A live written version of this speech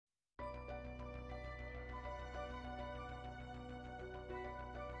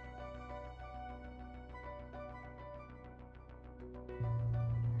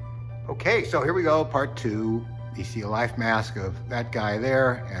Okay, so here we go, part 2. You see a life mask of that guy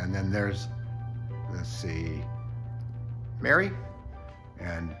there, and then there's, let's see, Mary,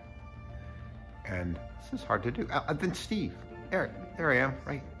 and this is hard to do. Then Steve, there I am,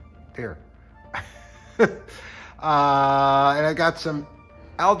 right there. And I got some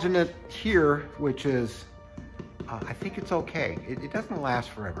alginate here, which is, I think it's okay. It doesn't last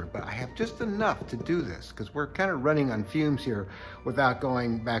forever, but I have just enough to do this because we're kind of running on fumes here without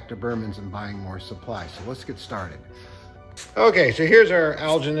going back to Berman's and buying more supplies. So let's get started. Okay, so here's our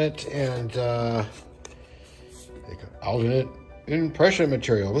alginate and alginate impression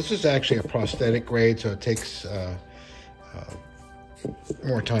material. This is actually a prosthetic grade, so it takes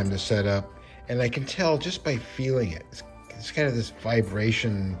more time to set up. And I can tell just by feeling it. It's kind of this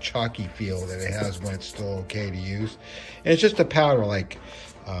vibration, chalky feel that it has when it's still okay to use. And it's just a powder like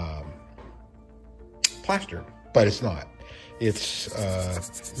plaster, but it's not.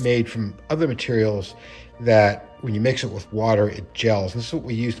 It's made from other materials that when you mix it with water, it gels. And this is what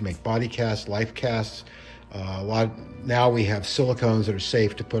we use to make body casts, life casts. Now we have silicones that are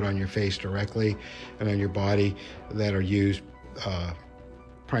safe to put on your face directly and on your body that are used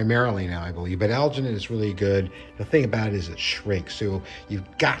primarily now, I believe, but alginate is really good. The thing about it is it shrinks, so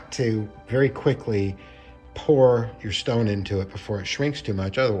you've got to very quickly pour your stone into it before it shrinks too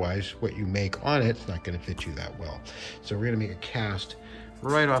much. Otherwise, what you make on it's not going to fit you that well. So we're going to make a cast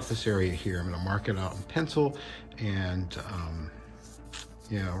right off this area here. I'm going to mark it out in pencil, and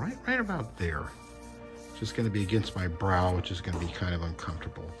yeah, right about there. It's just going to be against my brow, which is going to be kind of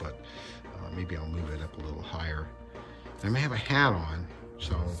uncomfortable, but maybe I'll move it up a little higher. I may have a hat on.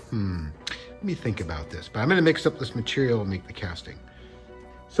 So, let me think about this. But I'm going to mix up this material and make the casting.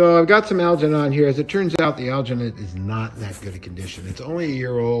 So I've got some alginate on here. As it turns out, the alginate is not that good a condition. It's only a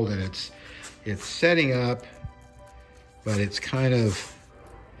year old, and it's setting up, but it's kind of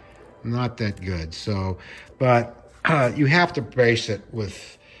not that good. So, but you have to brace it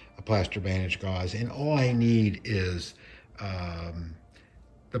with a plaster bandage gauze, and all I need is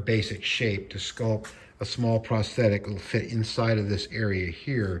the basic shape to sculpt a small prosthetic that will fit inside of this area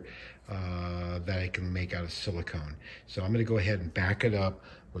here that I can make out of silicone. So I'm going to go ahead and back it up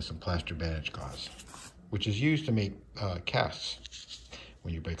with some plaster bandage gauze, which is used to make casts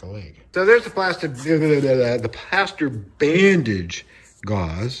when you break a leg. So there's the plaster bandage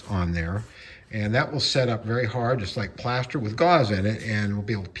gauze on there, and that will set up very hard, just like plaster with gauze in it, and we'll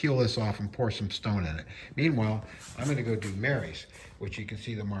be able to peel this off and pour some stone in it. Meanwhile, I'm going to go do Mary's, which you can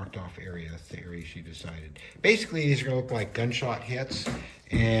see the marked off area. That's the area she decided. Basically, these are going to look like gunshot hits,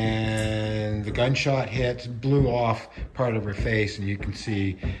 and the gunshot hits blew off part of her face, and you can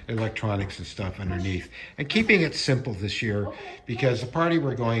see electronics and stuff underneath. And keeping it simple this year, because the party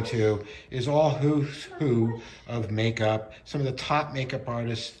we're going to is all who's who of makeup. Some of the top makeup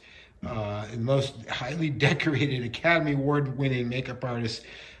artists, and most highly decorated Academy Award-winning makeup artists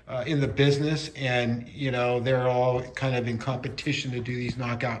in the business, and you know, they're all kind of in competition to do these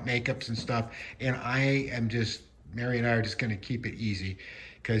knockout makeups and stuff, and Mary and I are just going to keep it easy,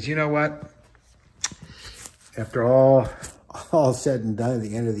 because you know what, after all said and done at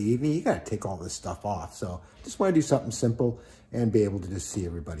the end of the evening, you got to take all this stuff off. So just want to do something simple and be able to just see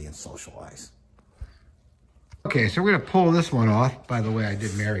everybody and socialize. Okay, so we're going to pull this one off. By the way, I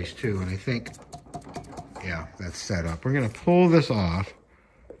did Mary's too, and I think, yeah, that's set up. We're going to pull this off,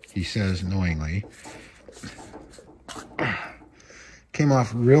 he says knowingly. Came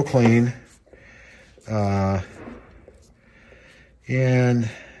off real clean. And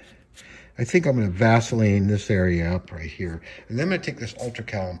I think I'm going to Vaseline this area up right here. And then I'm going to take this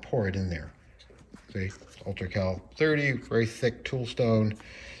Ultracal and pour it in there. See, Ultracal 30, very thick toolstone.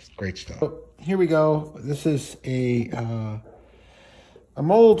 Great stuff. So here we go. This is a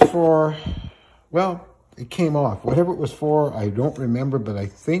mold for, well, it came off. Whatever it was for, I don't remember, but I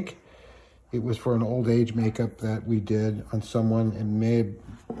think it was for an old age makeup that we did on someone,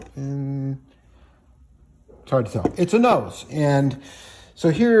 and it's hard to tell. It's a nose. And so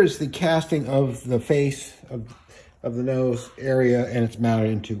here's the casting of the face of the nose area, and it's mounted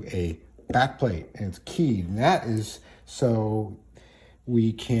into a back plate, and it's keyed. And that is so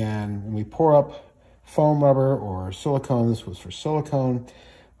we can, when we pour up foam rubber or silicone, this was for silicone,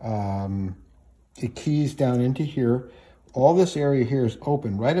 it keys down into here. All this area here is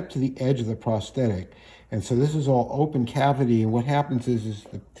open right up to the edge of the prosthetic. And so this is all open cavity. And what happens is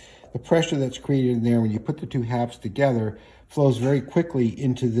the pressure that's created in there when you put the two halves together flows very quickly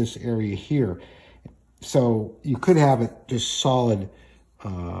into this area here. So you could have it just solid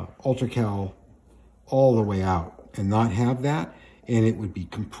Ultracal all the way out and not have that. And it would be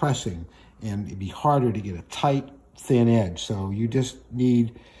compressing, and it'd be harder to get a tight, thin edge. So you just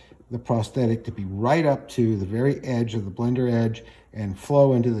need the prosthetic to be right up to the very edge of the blender edge and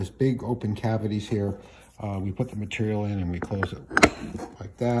flow into this big open cavities here. We put the material in and we close it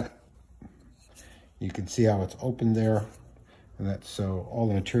like that. You can see how it's open there. And that's so all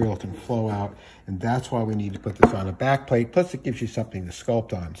the material can flow out. And that's why we need to put this on a back plate. Plus it gives you something to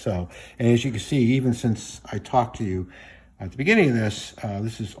sculpt on. So, and as you can see, even since I talked to you at the beginning of this,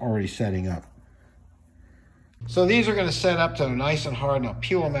 this is already setting up. So these are going to set up to nice and hard, and I'll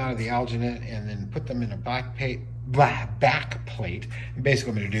peel them out of the alginate and then put them in a back plate. And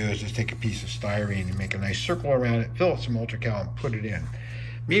basically what I'm going to do is just take a piece of styrene and make a nice circle around it, fill it with some ultracal and put it in.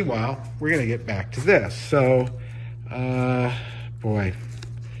 Meanwhile, we're going to get back to this. So, boy,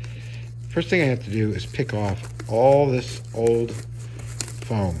 first thing I have to do is pick off all this old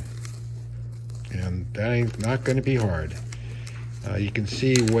foam. And that ain't not going to be hard. You can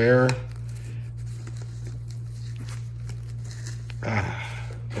see where,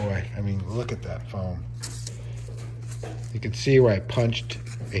 boy, I mean, look at that foam. You can see where I punched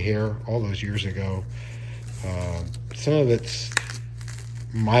the hair all those years ago. Some of it's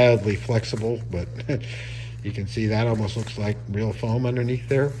mildly flexible, but you can see that almost looks like real foam underneath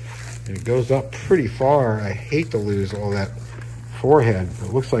there. And it goes up pretty far. I hate to lose all that forehead.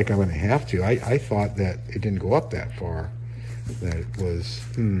 It looks like I'm going to have to. I thought that it didn't go up that far. That it was,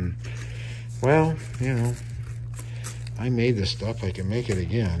 well, you know, I made this stuff. I can make it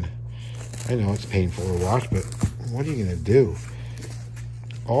again. I know it's painful to watch, but what are you going to do?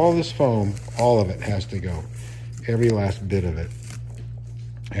 All this foam, all of it has to go. Every last bit of it.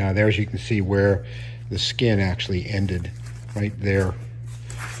 There, as you can see, where the skin actually ended, right there.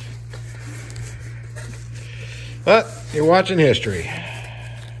 But you're watching history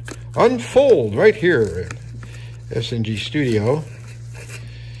unfold right here at SNG Studio.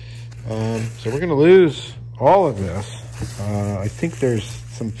 So we're going to lose all of this. I think there's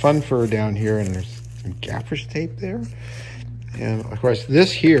some fun fur down here, and there's some gaffer's tape there. And of course,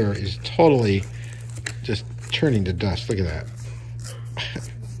 this here is totally just turning to dust. Look at that.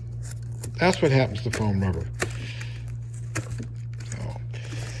 That's what happens to foam rubber.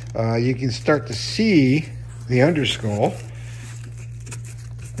 So, you can start to see the underskull.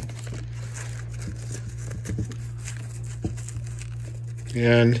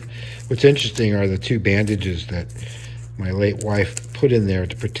 And what's interesting are the two bandages that my late wife put in there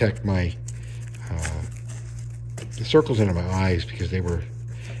to protect my the circles under my eyes, because they were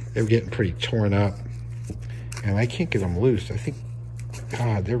getting pretty torn up, and I can't get them loose. I think,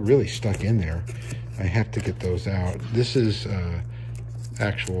 God, they're really stuck in there. I have to get those out. This is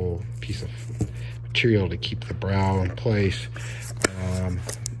actual piece of material to keep the brow in place.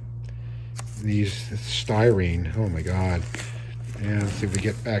 These styrene, oh my God. And let's see if we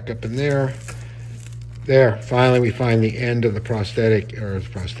get back up in there. There, finally we find the end of the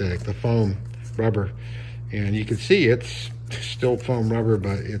the foam rubber. And you can see it's still foam rubber,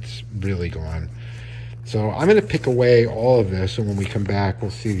 but it's really gone. So I'm going to pick away all of this, and when we come back,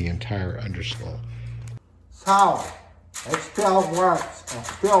 we'll see the entire underskull. So, it still works. It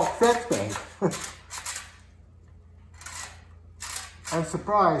still fits me. I'm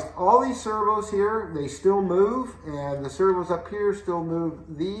surprised. All these servos here, they still move, and the servos up here still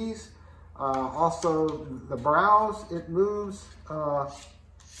move these. Also, the brows, it moves.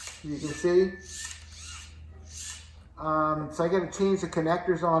 You can see. So I got to change the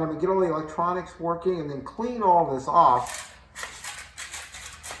connectors on them and get all the electronics working, and then clean all this off.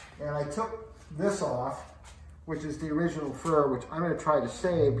 And I took this off, which is the original fur, which I'm going to try to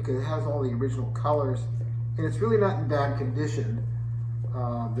save because it has all the original colors, and it's really not in bad condition.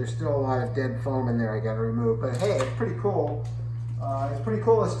 There's still a lot of dead foam in there I got to remove, but hey, it's pretty cool. It's pretty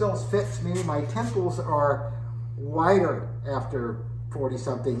cool. It still fits me. My temples are wider after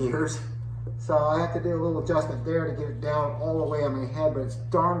 40-something years. So I have to do a little adjustment there to get it down all the way on my head, but it's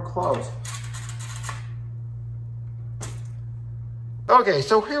darn close. Okay,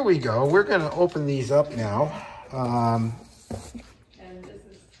 so here we go. We're going to open these up now. And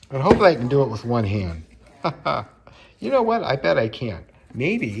hopefully I can do it with one hand. You know what? I bet I can.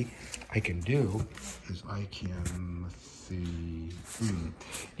 Maybe I can do is I can, let's see.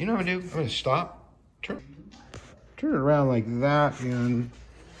 You know what I'm going to do? I'm going to stop, turn it around like that, and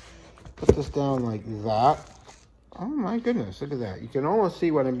put this down like that. Oh my goodness, look at that. You can almost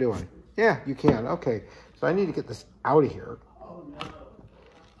see what I'm doing. Yeah, you can. Okay, so I need to get this out of here.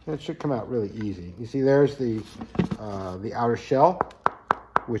 And it should come out really easy. You see, there's the outer shell,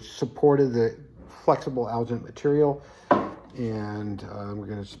 which supported the flexible alginate material. And we're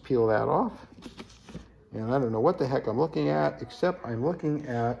going to just peel that off. And I don't know what the heck I'm looking at, except I'm looking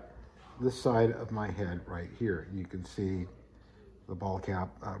at this side of my head right here. You can see the ball cap.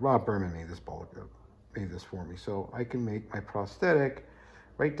 Rob Berman made this for me. So I can make my prosthetic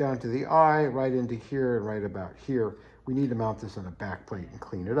right down to the eye, right into here, and right about here. We need to mount this on a back plate and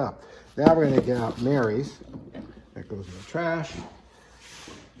clean it up. Now we're gonna get out Mary's. That goes in the trash.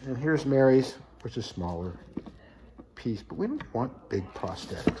 And here's Mary's, which is smaller piece, but we don't want big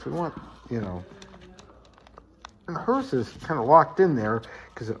prosthetics. We want, you know, and hers is kind of locked in there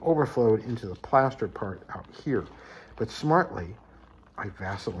because it overflowed into the plaster part out here. But smartly, I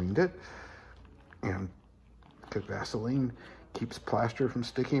Vaselined it, and because Vaseline keeps plaster from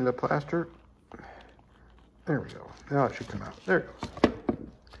sticking to the plaster. There we go. Now it should come out. There it goes.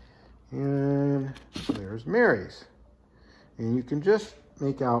 And there's Mary's. And you can just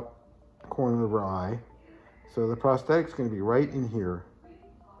make out the corner of her eye. So the prosthetic's going to be right in here.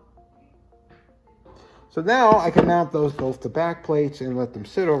 So now I can mount those both to back plates and let them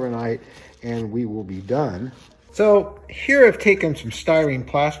sit overnight, and we will be done. So here I've taken some styrene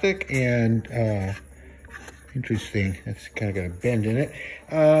plastic and interesting, it's kind of got a bend in it,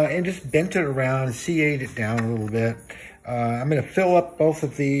 and just bent it around and CA'd it down a little bit. I'm going to fill up both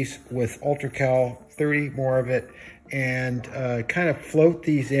of these with UltraCal 30, more of it, and kind of float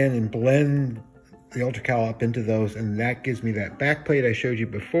these in and blend the UltraCal up into those, and that gives me that back plate I showed you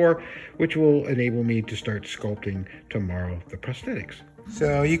before, which will enable me to start sculpting tomorrow the prosthetics.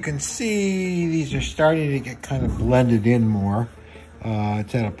 So you can see these are starting to get kind of blended in more.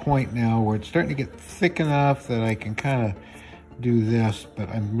 It's at a point now where it's starting to get thick enough that I can kind of do this, but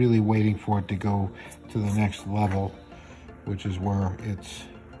I'm really waiting for it to go to the next level, which is where it's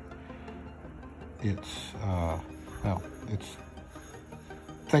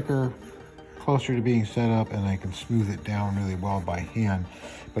thicker, closer to being set up, and I can smooth it down really well by hand.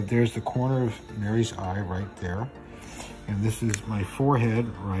 But there's the corner of Mary's eye right there. And this is my forehead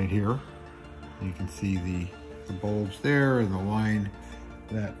right here. You can see the bulge there and the line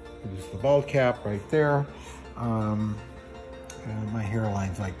that is the bald cap right there. And my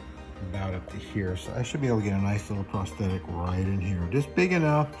hairline's like about up to here. So I should be able to get a nice little prosthetic right in here. Just big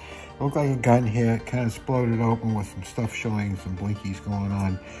enough, looked like a gun hit, kind of exploded open with some stuff showing, some blinkies going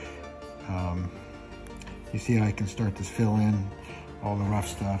on. You see I can start to fill in all the rough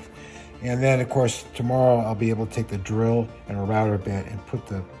stuff. And then, of course, tomorrow I'll be able to take the drill and a router bit and put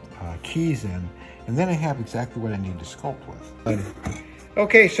the keys in. And then I have exactly what I need to sculpt with.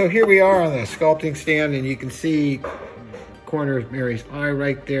 Okay, so here we are on the sculpting stand, and you can see corner of Mary's eye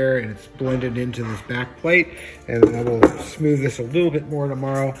right there, and it's blended into this back plate. And I will smooth this a little bit more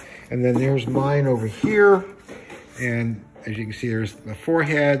tomorrow. And then there's mine over here. And as you can see, there's the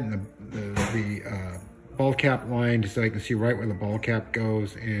forehead and the bald cap line, so I can see right where the bald cap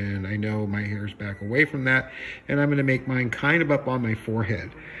goes, and I know my hair's back away from that, and I'm going to make mine kind of up on my forehead.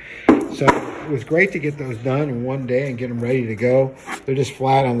 So it was great to get those done in one day and get them ready to go. They're just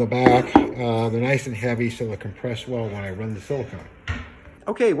flat on the back. They're nice and heavy, so they'll compress well when I run the silicone.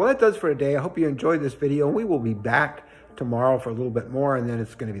 Okay, well that does for today. I hope you enjoyed this video. We will be back tomorrow for a little bit more, and then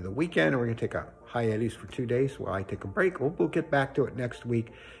it's going to be the weekend, and we're going to take a hiatus for 2 days while I take a break. We'll get back to it next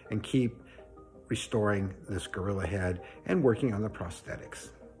week and keep restoring this gorilla head and working on the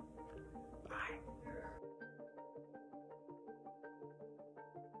prosthetics.